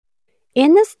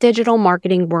In this digital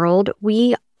marketing world,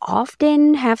 we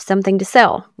often have something to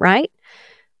sell, right?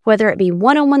 Whether it be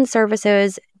one-on-one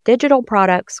services, digital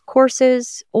products,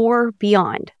 courses, or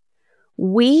beyond.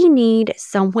 We need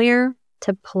somewhere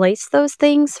to place those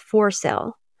things for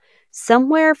sale,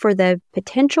 somewhere for the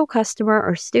potential customer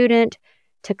or student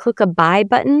to click a buy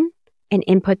button and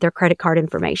input their credit card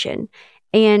information.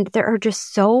 And there are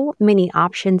just so many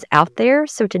options out there.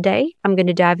 So today I'm going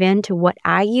to dive into what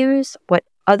I use, what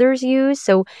others use.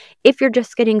 So if you're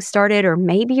just getting started, or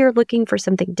maybe you're looking for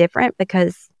something different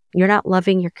because you're not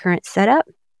loving your current setup,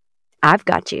 I've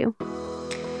got you.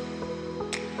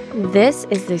 This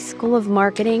is the School of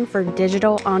Marketing for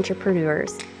Digital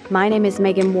Entrepreneurs. My name is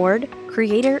Megan Ward,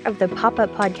 creator of the Pop-Up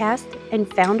Podcast and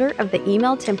founder of the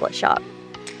Email Template Shop.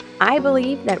 I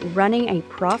believe that running a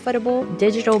profitable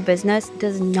digital business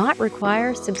does not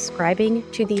require subscribing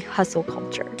to the hustle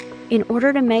culture in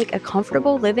order to make a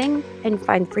comfortable living and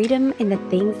find freedom in the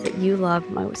things that you love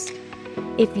most.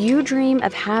 If you dream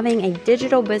of having a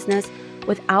digital business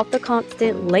without the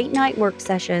constant late-night work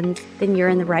sessions, then you're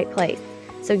in the right place.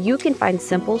 So you can find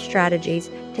simple strategies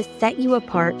to set you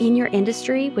apart in your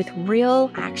industry with real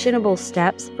actionable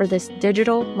steps for this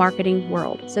digital marketing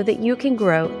world so that you can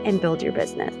grow and build your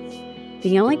business.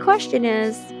 The only question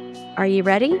is, are you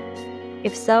ready?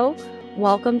 If so,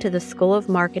 welcome to the School of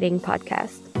Marketing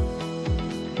podcast.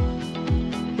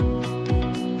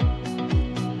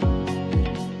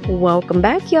 Welcome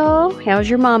back, y'all. How's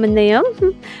your mom and them?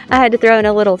 I had to throw in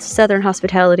a little Southern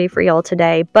hospitality for y'all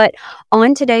today. But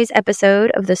on today's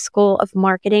episode of the School of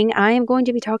Marketing, I am going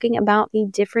to be talking about the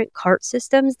different cart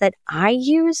systems that I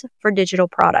use for digital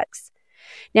products.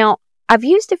 Now, I've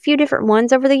used a few different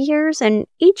ones over the years, and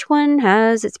each one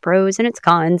has its pros and its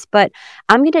cons, but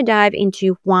I'm going to dive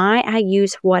into why I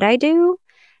use what I do,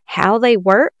 how they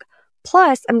work,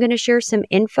 plus I'm going to share some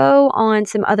info on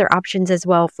some other options as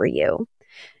well for you.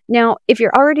 Now, if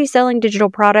you're already selling digital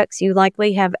products, you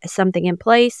likely have something in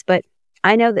place, but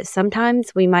I know that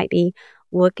sometimes we might be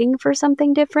looking for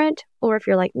something different, or if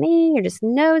you're like me, you're just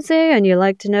nosy and you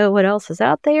like to know what else is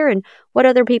out there and what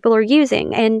other people are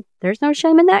using, and there's no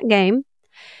shame in that game.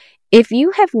 If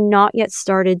you have not yet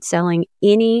started selling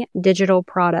any digital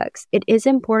products, it is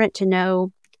important to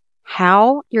know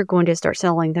how you're going to start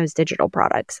selling those digital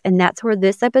products, and that's where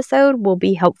this episode will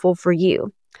be helpful for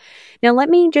you. Now, let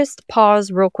me just pause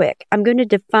real quick. I'm going to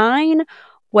define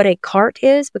what a cart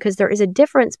is because there is a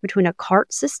difference between a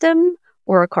cart system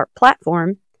or a cart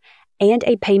platform and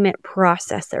a payment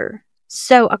processor.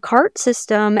 So a cart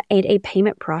system and a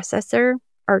payment processor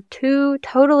are two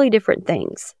totally different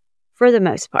things for the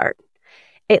most part.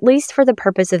 At least for the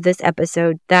purpose of this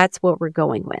episode, that's what we're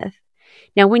going with.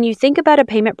 Now, when you think about a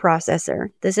payment processor,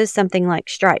 this is something like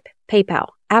Stripe, PayPal,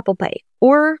 Apple Pay,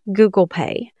 or Google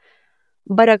Pay.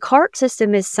 But a cart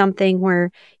system is something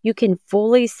where you can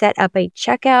fully set up a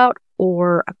checkout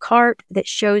or a cart that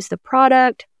shows the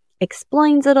product,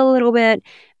 explains it a little bit,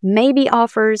 maybe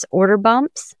offers order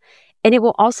bumps, and it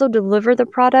will also deliver the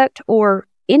product or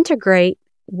integrate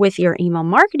with your email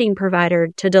marketing provider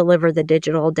to deliver the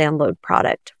digital download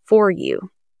product for you.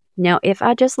 Now, if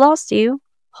I just lost you,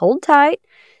 hold tight.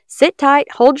 Sit tight,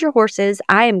 hold your horses.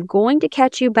 I am going to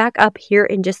catch you back up here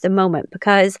in just a moment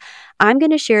because I'm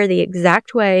going to share the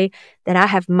exact way that I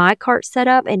have my cart set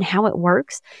up and how it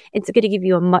works. It's going to give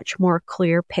you a much more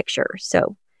clear picture.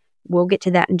 So we'll get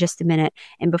to that in just a minute.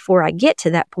 And before I get to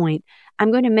that point,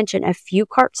 I'm going to mention a few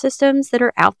cart systems that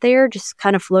are out there just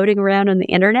kind of floating around on the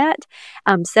internet.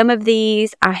 Some of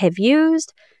these I have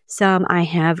used. Some I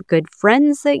have good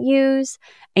friends that use.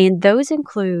 And those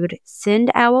include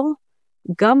SendOwl,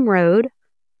 Gumroad,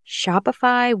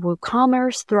 Shopify,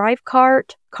 WooCommerce,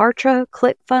 Thrivecart, Kartra,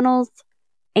 ClickFunnels,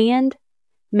 and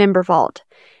MemberVault.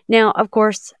 Now, of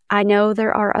course, I know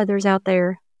there are others out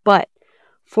there, but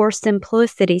for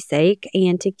simplicity's sake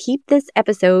and to keep this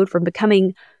episode from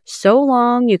becoming so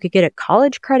long you could get a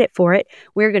college credit for it,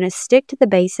 we're going to stick to the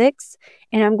basics,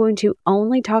 and I'm going to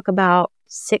only talk about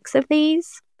 6 of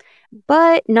these,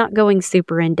 but not going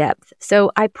super in depth.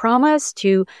 So I promise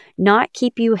to not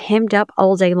keep you hemmed up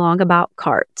all day long about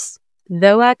carts,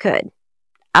 though I could.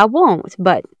 I won't,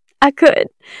 but I could.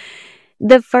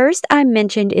 The first I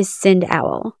mentioned is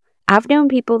SendOwl. I've known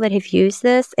people that have used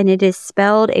this, and it is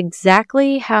spelled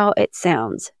exactly how it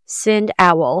sounds.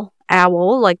 SendOwl.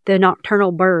 Owl, like the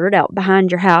nocturnal bird out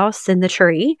behind your house in the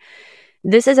tree.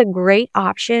 This is a great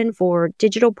option for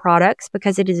digital products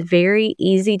because it is very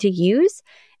easy to use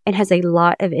and has a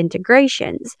lot of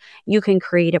integrations. You can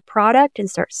create a product and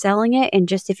start selling it in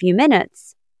just a few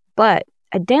minutes. But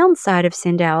a downside of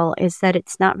SendOwl is that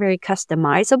it's not very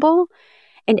customizable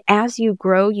And as you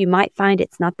grow, you might find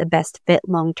it's not the best fit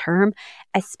long term,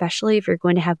 especially if you're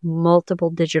going to have multiple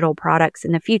digital products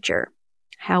in the future.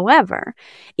 However,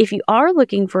 if you are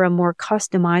looking for a more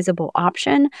customizable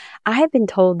option, I have been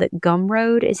told that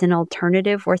Gumroad is an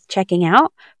alternative worth checking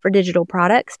out for digital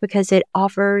products because it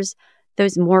offers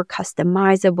those more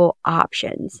customizable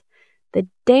options. The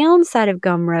downside of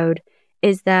Gumroad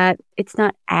is that it's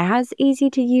not as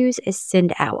easy to use as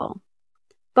SendOwl.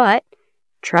 But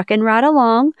trucking right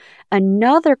along,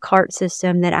 another cart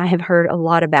system that I have heard a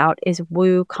lot about is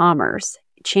WooCommerce.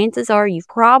 Chances are you've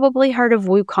probably heard of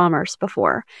WooCommerce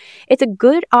before. It's a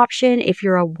good option if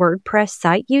you're a WordPress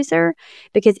site user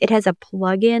because it has a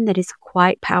plugin that is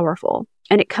quite powerful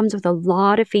and it comes with a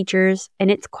lot of features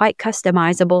and it's quite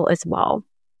customizable as well.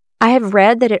 I have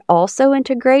read that it also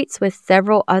integrates with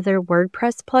several other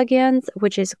WordPress plugins,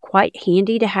 which is quite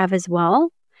handy to have as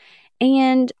well.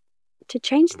 And to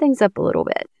change things up a little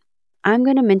bit, I'm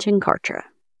going to mention Kartra.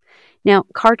 Now,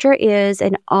 Kartra is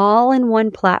an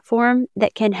all-in-one platform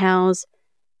that can house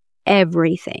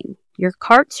everything. Your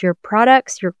carts, your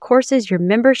products, your courses, your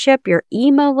membership, your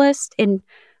email list, and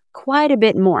quite a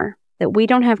bit more that we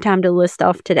don't have time to list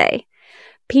off today.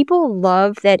 People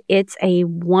love that it's a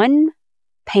one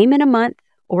payment a month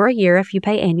or a year if you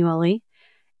pay annually,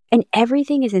 and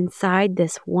everything is inside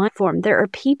this one form. There are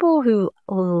people who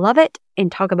love it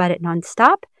and talk about it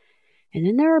nonstop, and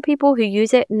then there are people who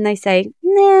use it and they say,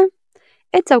 nah,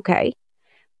 it's okay,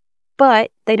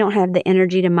 but they don't have the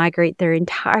energy to migrate their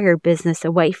entire business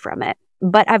away from it.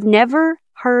 But I've never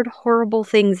heard horrible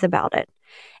things about it.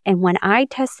 And when I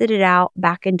tested it out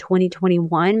back in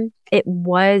 2021, it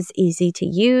was easy to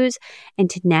use and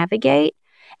to navigate.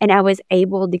 And I was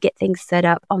able to get things set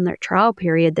up on their trial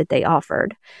period that they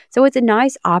offered. So it's a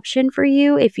nice option for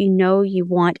you if you know you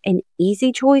want an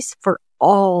easy choice for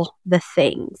all the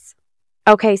things.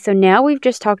 Okay, so now we've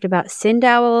just talked about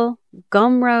SendOwl,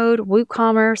 Gumroad,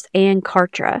 WooCommerce, and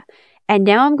Kartra. And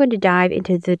now I'm going to dive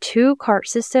into the two cart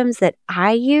systems that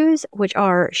I use, which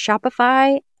are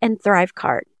Shopify and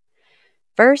Thrivecart.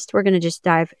 First, we're going to just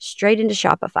dive straight into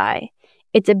Shopify.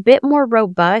 It's a bit more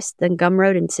robust than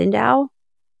Gumroad and SendOwl.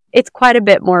 It's quite a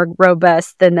bit more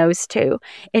robust than those two.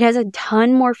 It has a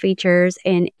ton more features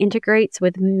and integrates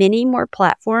with many more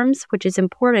platforms, which is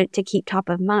important to keep top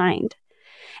of mind.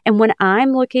 And when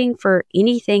I'm looking for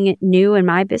anything new in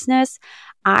my business,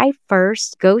 I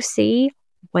first go see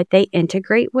what they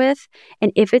integrate with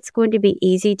and if it's going to be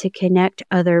easy to connect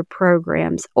other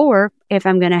programs or if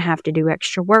I'm going to have to do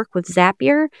extra work with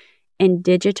Zapier and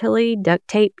digitally duct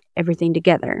tape everything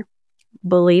together.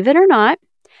 Believe it or not,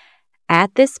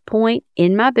 at this point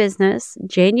in my business,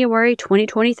 January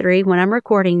 2023, when I'm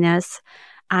recording this,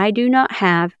 I do not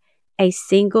have a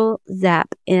single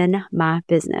Zap in my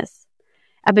business.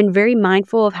 I've been very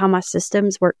mindful of how my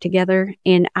systems work together,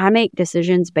 and I make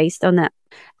decisions based on that.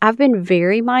 I've been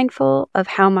very mindful of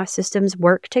how my systems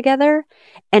work together,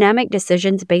 and I make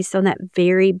decisions based on that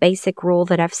very basic rule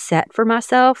that I've set for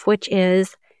myself, which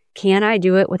is, can I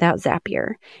do it without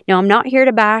Zapier? Now, I'm not here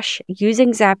to bash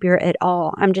using Zapier at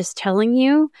all. I'm just telling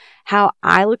you how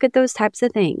I look at those types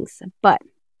of things. But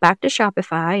back to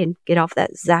Shopify and get off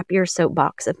that Zapier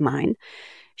soapbox of mine.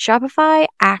 Shopify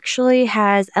actually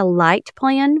has a light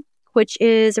plan, which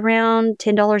is around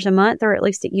 $10 a month, or at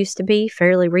least it used to be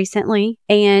fairly recently,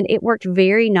 and it worked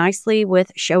very nicely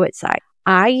with Showit site.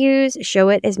 I use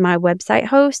Showit as my website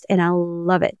host, and I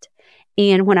love it.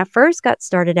 And when I first got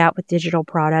started out with digital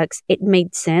products, it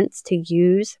made sense to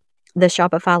use the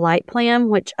Shopify Lite plan,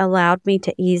 which allowed me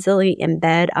to easily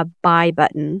embed a buy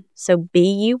button. So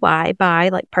BUY, buy,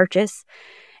 like purchase,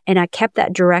 and I kept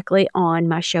that directly on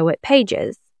my Showit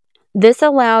pages. This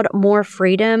allowed more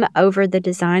freedom over the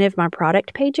design of my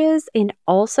product pages and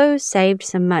also saved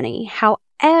some money.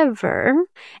 However,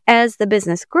 as the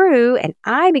business grew and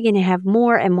I began to have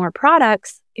more and more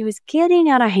products, it was getting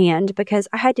out of hand because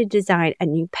I had to design a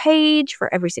new page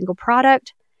for every single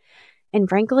product. And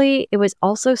frankly, it was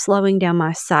also slowing down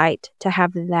my site to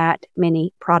have that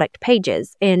many product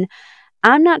pages. And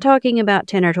I'm not talking about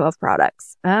 10 or 12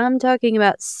 products. I'm talking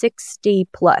about 60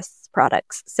 plus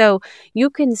products. So you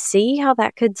can see how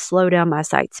that could slow down my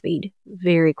site speed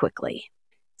very quickly.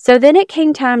 So then it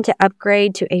came time to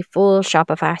upgrade to a full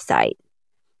Shopify site.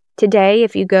 Today,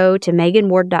 if you go to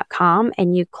meganward.com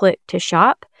and you click to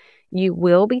shop, you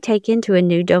will be taken to a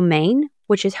new domain,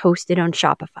 which is hosted on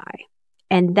Shopify.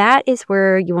 And that is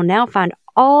where you will now find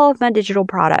all of my digital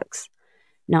products.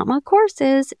 Not my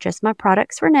courses, just my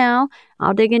products for now.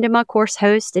 I'll dig into my course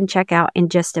host and check out in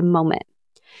just a moment.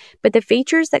 But the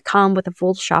features that come with a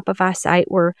full Shopify site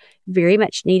were very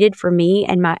much needed for me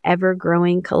and my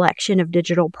ever-growing collection of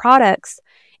digital products,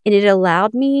 and it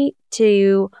allowed me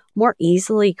to more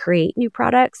easily create new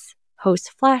products,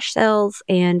 host flash sales,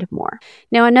 and more.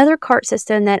 Now, another cart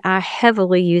system that I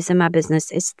heavily use in my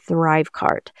business is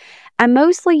ThriveCart. I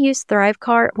mostly use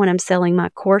ThriveCart when I'm selling my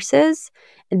courses.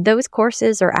 Those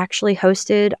courses are actually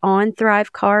hosted on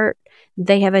ThriveCart.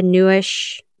 They have a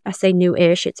newish, I say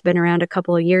newish, it's been around a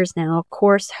couple of years now,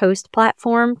 course host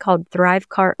platform called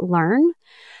ThriveCart Learn.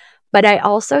 But I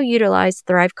also utilize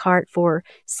ThriveCart for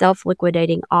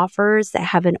self-liquidating offers that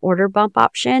have an order bump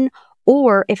option,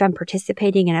 or if I'm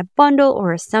participating in a bundle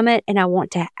or a summit and I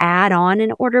want to add on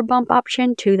an order bump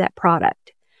option to that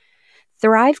product.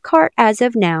 ThriveCart, as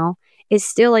of now, is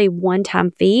still a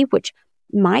one-time fee, which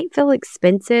might feel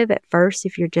expensive at first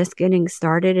if you're just getting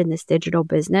started in this digital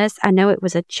business. I know it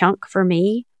was a chunk for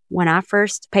me when I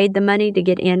first paid the money to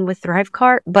get in with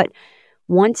ThriveCart, but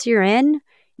once you're in,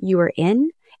 you are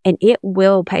in, and it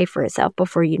will pay for itself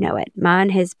before you know it.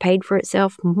 Mine has paid for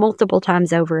itself multiple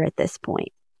times over at this point.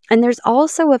 And there's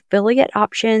also affiliate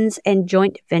options and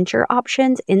joint venture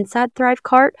options inside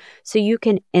ThriveCart, so you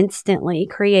can instantly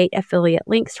create affiliate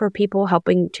links for people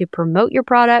helping to promote your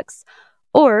products,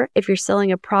 or if you're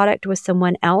selling a product with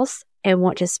someone else and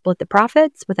want to split the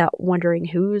profits without wondering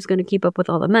who's going to keep up with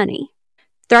all the money.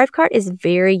 ThriveCart is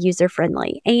very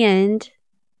user-friendly, and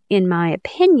in my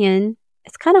opinion,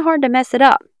 it's kind of hard to mess it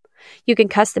up. You can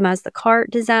customize the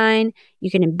cart design, you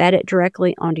can embed it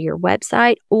directly onto your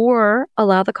website, or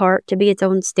allow the cart to be its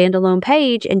own standalone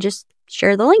page and just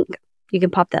share the link. You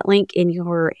can pop that link in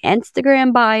your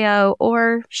Instagram bio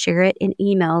or share it in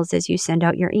emails as you send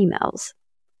out your emails.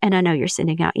 And I know you're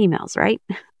sending out emails, right?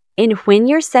 And when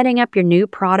you're setting up your new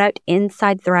product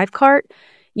inside ThriveCart,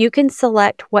 you can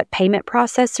select what payment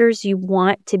processors you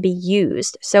want to be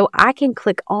used. So I can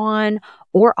click on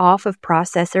or off of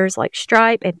processors like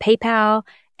Stripe and PayPal,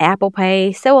 Apple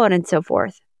Pay, so on and so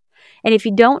forth. And if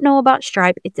you don't know about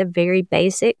Stripe, it's a very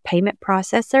basic payment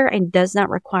processor and does not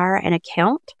require an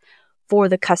account for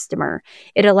the customer.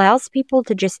 It allows people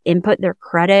to just input their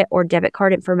credit or debit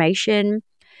card information,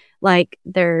 like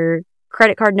their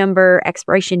credit card number,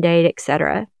 expiration date,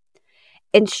 etc.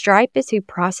 And Stripe is who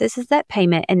processes that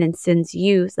payment and then sends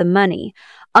you the money.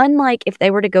 Unlike if they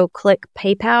were to go click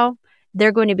PayPal,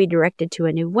 they're going to be directed to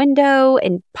a new window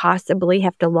and possibly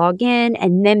have to log in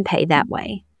and then pay that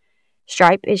way.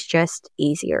 Stripe is just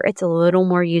easier. It's a little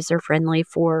more user-friendly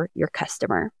for your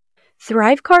customer.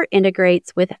 ThriveCart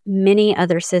integrates with many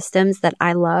other systems that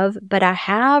I love, but I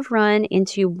have run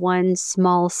into one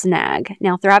small snag.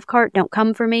 Now, ThriveCart don't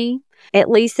come for me, at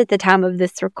least at the time of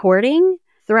this recording.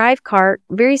 ThriveCart,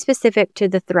 very specific to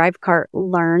the ThriveCart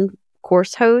Learn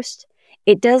course host,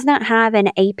 it does not have an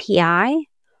API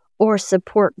or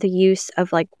support the use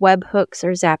of like webhooks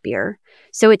or Zapier.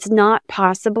 So it's not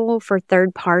possible for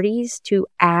third parties to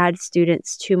add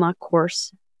students to my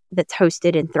course that's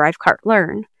hosted in ThriveCart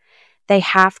Learn.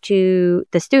 The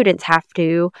students have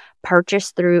to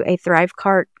purchase through a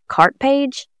ThriveCart cart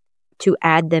page to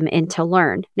add them into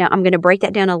Learn. Now, I'm going to break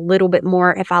that down a little bit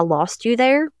more if I lost you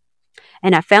there.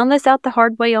 And I found this out the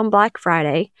hard way on Black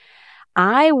Friday.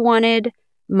 I wanted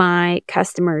my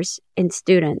customers and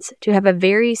students to have a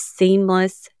very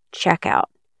seamless checkout.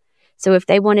 So if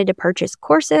they wanted to purchase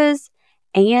courses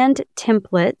and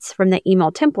templates from the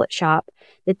email template shop,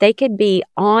 that they could be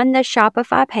on the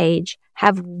Shopify page,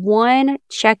 have one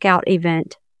checkout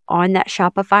event on that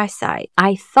Shopify site.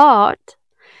 I thought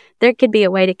there could be a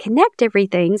way to connect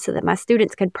everything so that my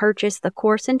students could purchase the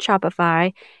course in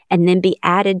Shopify and then be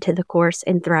added to the course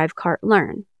in ThriveCart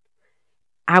Learn.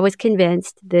 I was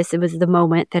convinced this was the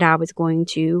moment that I was going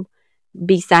to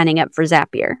be signing up for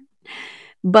Zapier.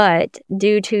 But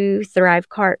due to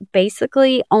ThriveCart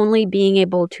basically only being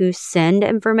able to send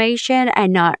information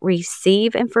and not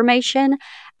receive information,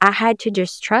 I had to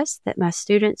just trust that my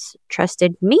students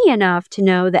trusted me enough to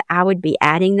know that I would be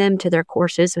adding them to their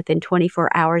courses within 24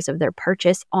 hours of their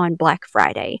purchase on Black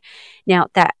Friday. Now,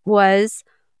 that was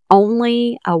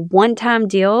only a one-time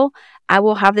deal. I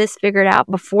will have this figured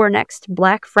out before next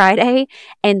Black Friday.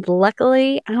 And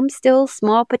luckily, I'm still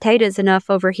small potatoes enough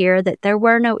over here that there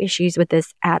were no issues with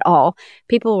this at all.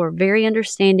 People were very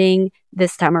understanding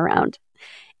this time around.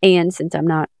 And since I'm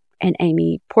not an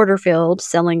Amy Porterfield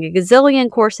selling a gazillion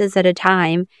courses at a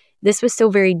time, this was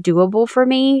still very doable for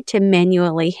me to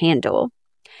manually handle.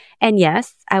 And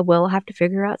yes, I will have to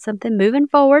figure out something moving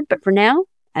forward, but for now,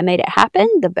 I made it happen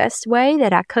the best way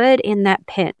that I could in that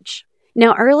pinch.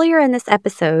 Now, earlier in this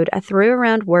episode, I threw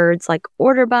around words like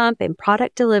order bump and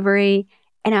product delivery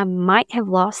and I might have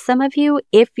lost some of you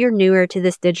if you're newer to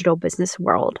this digital business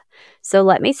world. So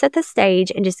let me set the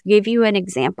stage and just give you an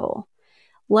example.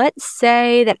 Let's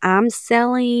say that I'm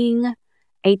selling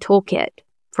a toolkit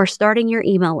for starting your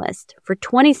email list for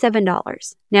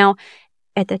 $27. Now,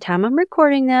 at the time I'm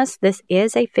recording this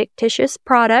is a fictitious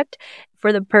product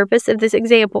for the purpose of this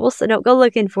example, so don't go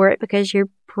looking for it because you're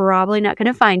probably not going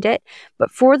to find it.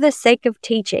 But for the sake of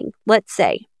teaching, let's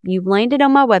say you landed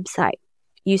on my website.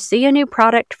 You see a new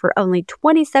product for only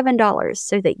 $27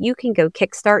 so that you can go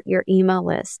kickstart your email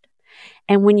list.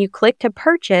 And when you click to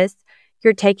purchase,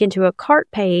 you're taken to a cart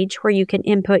page where you can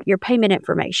input your payment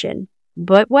information.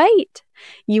 But wait,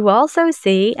 you also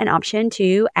see an option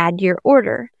to add your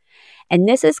order. And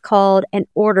this is called an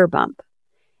order bump.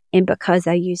 And because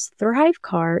I use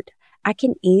ThriveCart, I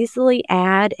can easily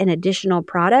add an additional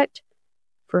product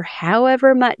for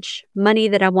however much money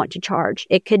that I want to charge.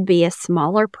 It could be a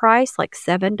smaller price like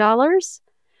 $7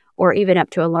 or even up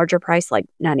to a larger price like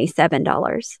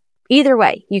 $97. Either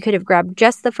way, you could have grabbed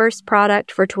just the first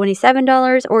product for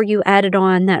 $27 or you added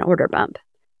on that order bump.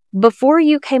 Before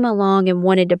you came along and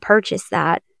wanted to purchase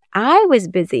that, I was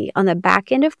busy on the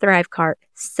back end of ThriveCart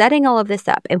setting all of this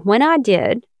up. And when I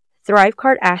did,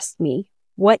 ThriveCart asked me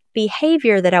what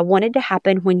behavior that I wanted to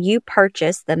happen when you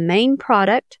purchased the main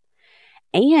product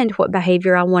and what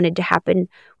behavior I wanted to happen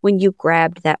when you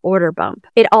grabbed that order bump.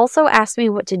 It also asked me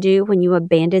what to do when you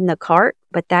abandon the cart,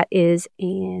 but that is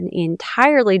an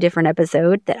entirely different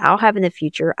episode that I'll have in the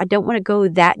future. I don't want to go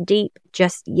that deep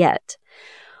just yet.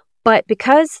 But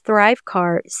because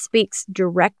ThriveCart speaks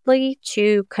directly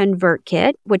to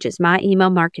ConvertKit, which is my email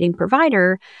marketing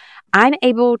provider, I'm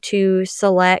able to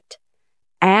select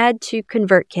Add to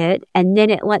ConvertKit, and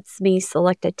then it lets me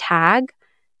select a tag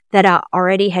that I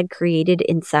already had created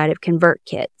inside of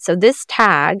ConvertKit. So this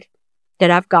tag that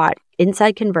I've got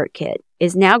inside ConvertKit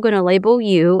is now going to label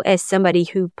you as somebody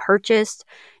who purchased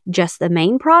just the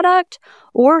main product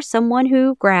or someone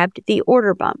who grabbed the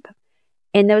order bump.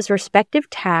 And those respective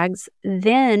tags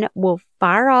then will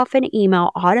fire off an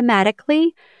email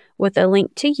automatically with a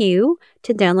link to you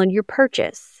to download your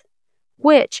purchase,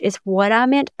 which is what I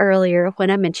meant earlier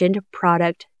when I mentioned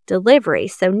product delivery.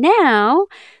 So now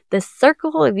the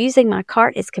circle of using my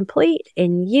cart is complete,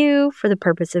 and you, for the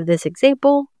purpose of this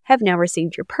example, have now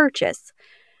received your purchase.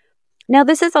 Now,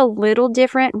 this is a little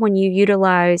different when you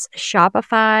utilize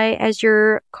Shopify as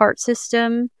your cart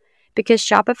system, because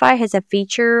Shopify has a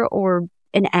feature or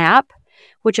an app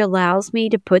which allows me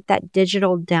to put that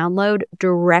digital download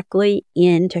directly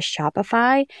into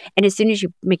Shopify. And as soon as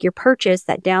you make your purchase,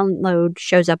 that download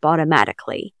shows up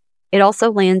automatically. It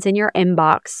also lands in your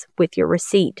inbox with your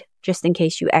receipt, just in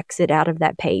case you exit out of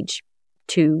that page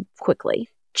too quickly.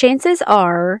 Chances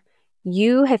are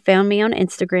you have found me on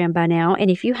Instagram by now.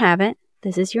 And if you haven't,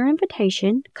 this is your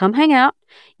invitation. Come hang out.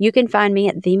 You can find me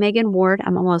at The Megan Ward.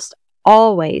 I'm almost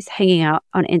always hanging out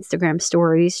on Instagram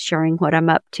stories, sharing what I'm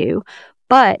up to.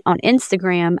 But on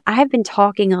Instagram, I have been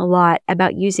talking a lot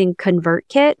about using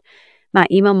ConvertKit, my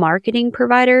email marketing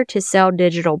provider, to sell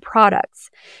digital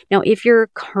products. Now, if you're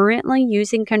currently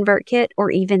using ConvertKit or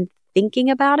even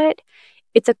thinking about it,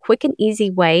 it's a quick and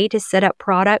easy way to set up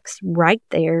products right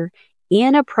there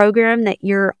in a program that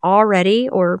you're already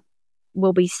or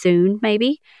will be soon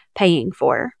maybe paying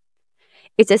for.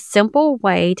 It's a simple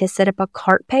way to set up a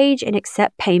cart page and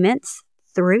accept payments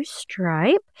through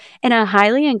Stripe, and I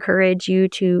highly encourage you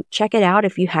to check it out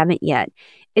if you haven't yet.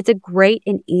 It's a great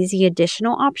and easy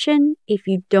additional option if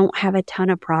you don't have a ton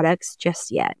of products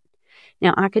just yet.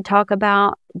 Now, I could talk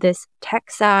about this tech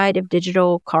side of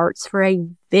digital carts for a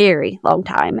very long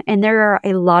time, and there are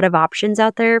a lot of options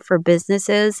out there for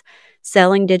businesses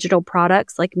selling digital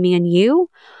products like me and you,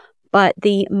 but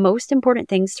the most important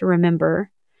things to remember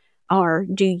are,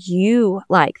 do you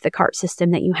like the cart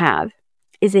system that you have?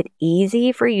 Is it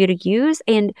easy for you to use?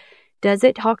 And does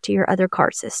it talk to your other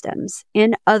cart systems?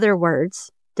 In other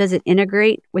words, does it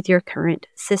integrate with your current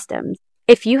systems?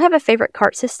 If you have a favorite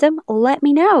cart system, let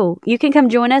me know. You can come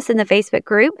join us in the Facebook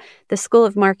group, the School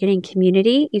of Marketing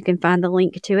Community. You can find the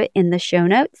link to it in the show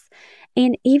notes.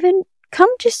 And even come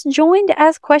just join to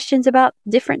ask questions about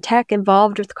different tech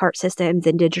involved with cart systems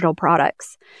and digital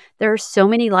products. There are so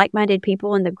many like-minded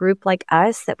people in the group like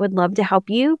us that would love to help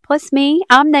you. Plus me,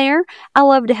 I'm there. I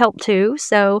love to help too.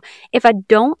 So if I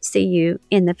don't see you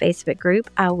in the Facebook group,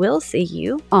 I will see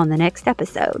you on the next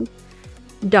episode.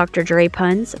 Dr. Dre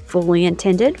puns fully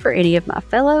intended for any of my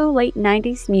fellow late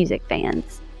 90s music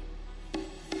fans.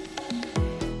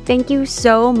 Thank you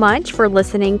so much for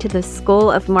listening to the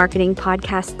School of Marketing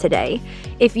podcast today.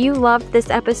 If you loved this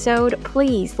episode,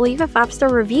 please leave a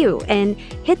 5-star review and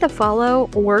hit the follow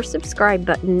or subscribe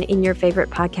button in your favorite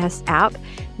podcast app.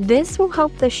 This will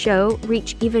help the show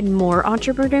reach even more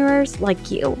entrepreneurs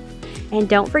like you. And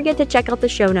don't forget to check out the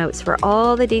show notes for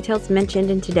all the details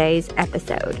mentioned in today's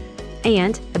episode.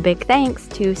 And a big thanks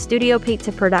to Studio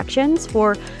Pizza Productions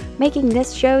for making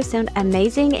this show sound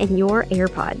amazing in your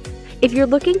AirPods. If you're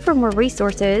looking for more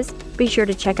resources, be sure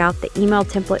to check out the email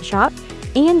template shop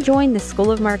and join the School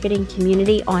of Marketing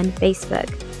community on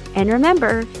Facebook. And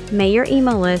remember, may your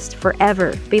email list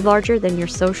forever be larger than your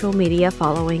social media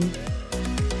following.